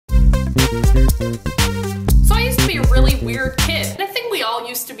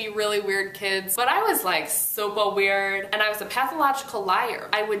really weird kids, but I was like super weird, and I was a pathological liar.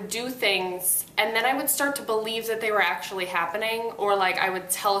 I would do things and then I would start to believe that they were actually happening, or like I would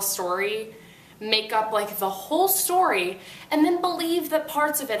tell a story, make up like the whole story, and then believe that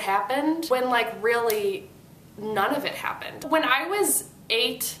parts of it happened when like really none of it happened. When I was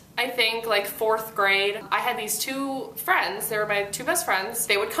 8, I think, like 4th grade, I had these 2 friends. They were my 2 best friends.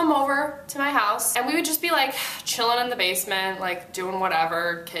 They would come over to my house and we would just be like chilling in the basement, like doing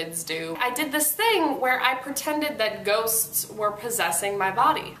whatever kids do. I did this thing where I pretended that ghosts were possessing my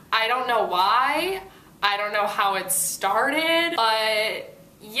body. I don't know why, I don't know how it started, but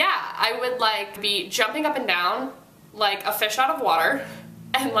yeah, I would like be jumping up and down like a fish out of water,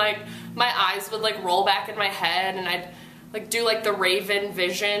 and like my eyes would like roll back in my head, and I'd like do like the Raven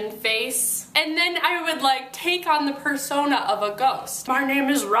Vision face, and then I would like take on the persona of a ghost. My name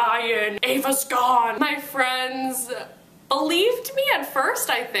is Ryan, Ava's gone. My friends believed me at first,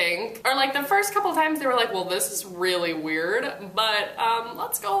 I think, or like the first couple times they were like, well, this is really weird, but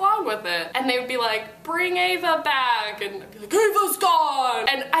let's go along with it. And they would be like, bring Ava back, and I'd be like, Ava's gone,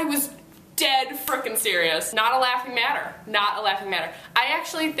 and I was dead frickin' serious. Not a laughing matter. Not a laughing matter. I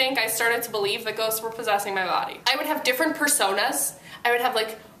actually think I started to believe that ghosts were possessing my body. I would have different personas. I would have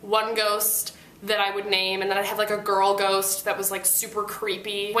like one ghost that I would name, and then I'd have like a girl ghost that was like super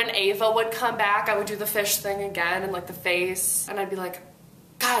creepy. When Ava would come back, I would do the fish thing again and like the face, and I'd be like,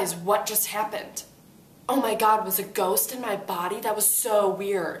 guys, what just happened? Oh my god, was a ghost in my body? That was so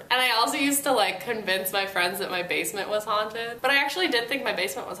weird. And I also used to like convince my friends that my basement was haunted. But I actually did think my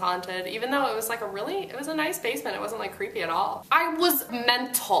basement was haunted, even though it was like it was a nice basement. It wasn't like creepy at all. I was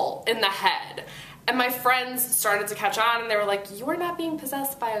mental in the head. And my friends started to catch on, and they were like, you are not being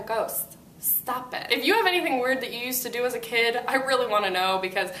possessed by a ghost. Stop it. If you have anything weird that you used to do as a kid, I really want to know,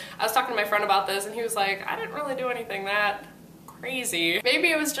 because I was talking to my friend about this and he was like, I didn't really do anything that crazy. Maybe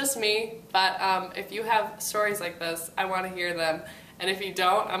it was just me, but if you have stories like this, I want to hear them. And if you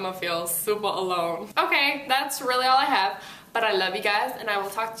don't, I'm gonna feel super alone. Okay, that's really all I have, but I love you guys, and I will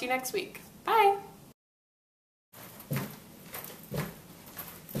talk to you next week. Bye!